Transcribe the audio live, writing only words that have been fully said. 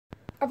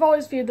I've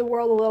always viewed the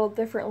world a little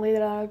differently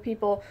than other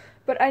people,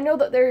 but I know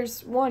that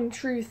there's one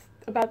truth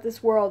about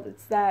this world.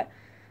 It's that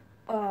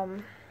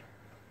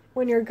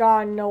when you're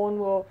gone, no one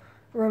will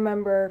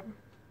remember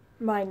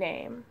my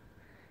name.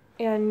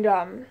 And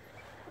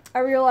I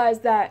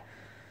realized that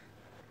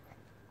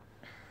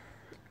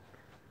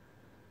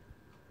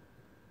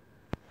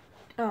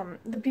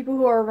the people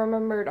who are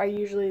remembered are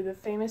usually the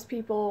famous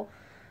people,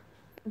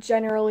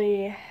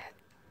 generally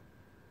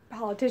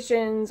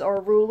politicians or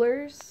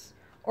rulers,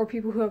 or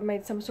people who have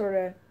made some sort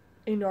of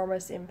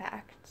enormous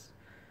impact.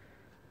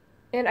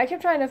 And I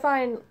kept trying to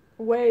find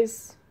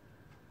ways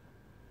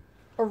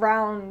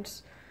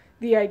around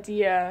the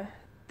idea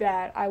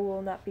that I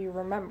will not be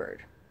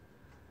remembered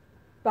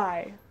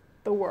by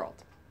the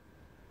world.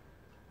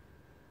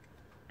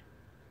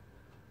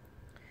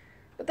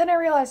 But then I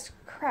realized,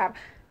 crap,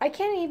 I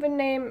can't even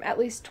name at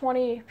least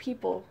 20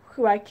 people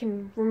who I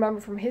can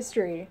remember from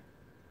history,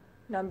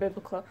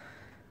 non-biblical.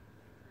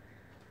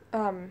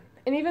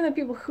 And even the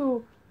people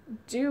who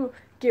do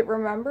get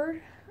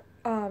remembered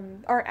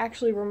aren't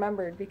actually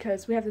remembered,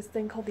 because we have this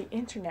thing called the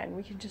internet, and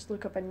we can just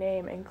look up a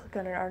name and click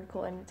on an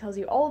article and it tells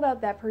you all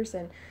about that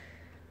person.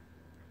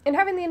 And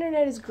having the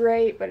internet is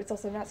great, but it's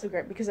also not so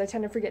great, because I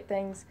tend to forget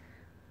things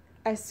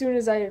as soon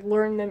as I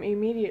learn them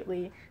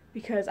immediately,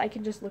 because I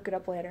can just look it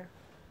up later.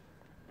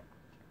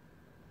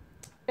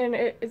 And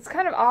it's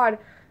kind of odd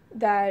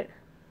that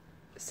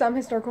some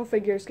historical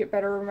figures get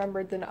better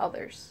remembered than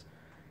others.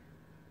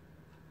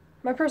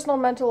 My personal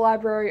mental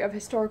library of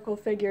historical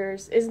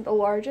figures isn't the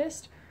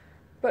largest,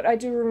 but I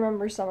do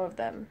remember some of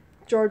them.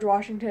 George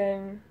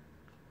Washington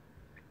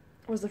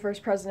was the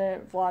first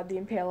president. Vlad the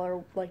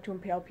Impaler liked to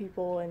impale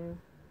people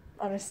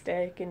on a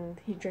stake, and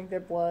he'd drink their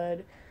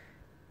blood.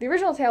 The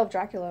original tale of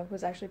Dracula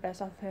was actually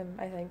based off him,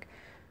 I think.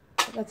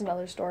 That's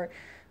another story.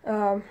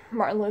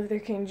 Martin Luther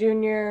King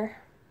Jr.,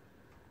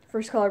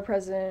 first colored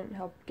president,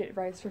 helped get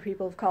rights for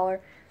people of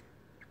color.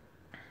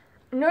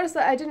 Notice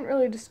that I didn't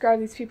really describe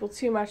these people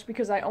too much,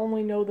 because I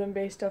only know them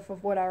based off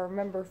of what I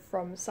remember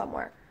from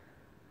somewhere.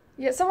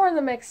 Yet somewhere in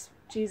the mix,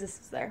 Jesus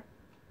is there.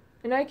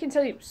 And I can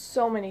tell you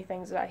so many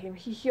things about him.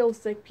 He healed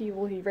sick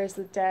people, he raised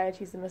the dead,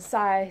 he's the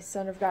Messiah,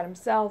 Son of God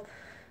himself.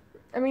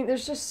 I mean,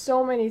 there's just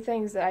so many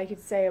things that I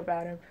could say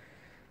about him.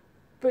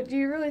 But do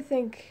you really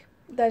think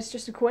that's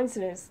just a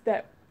coincidence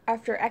that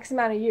after X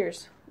amount of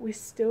years, we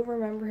still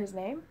remember his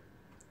name?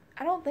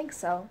 I don't think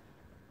so.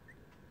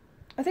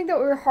 I think that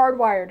we were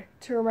hardwired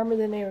to remember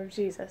the name of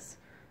Jesus,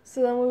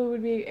 so then we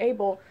would be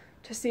able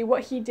to see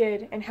what he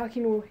did and how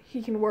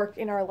he can work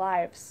in our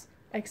lives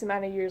X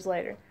amount of years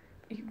later,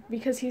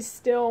 because he's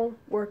still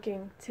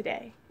working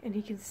today, and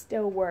he can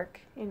still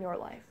work in your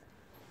life.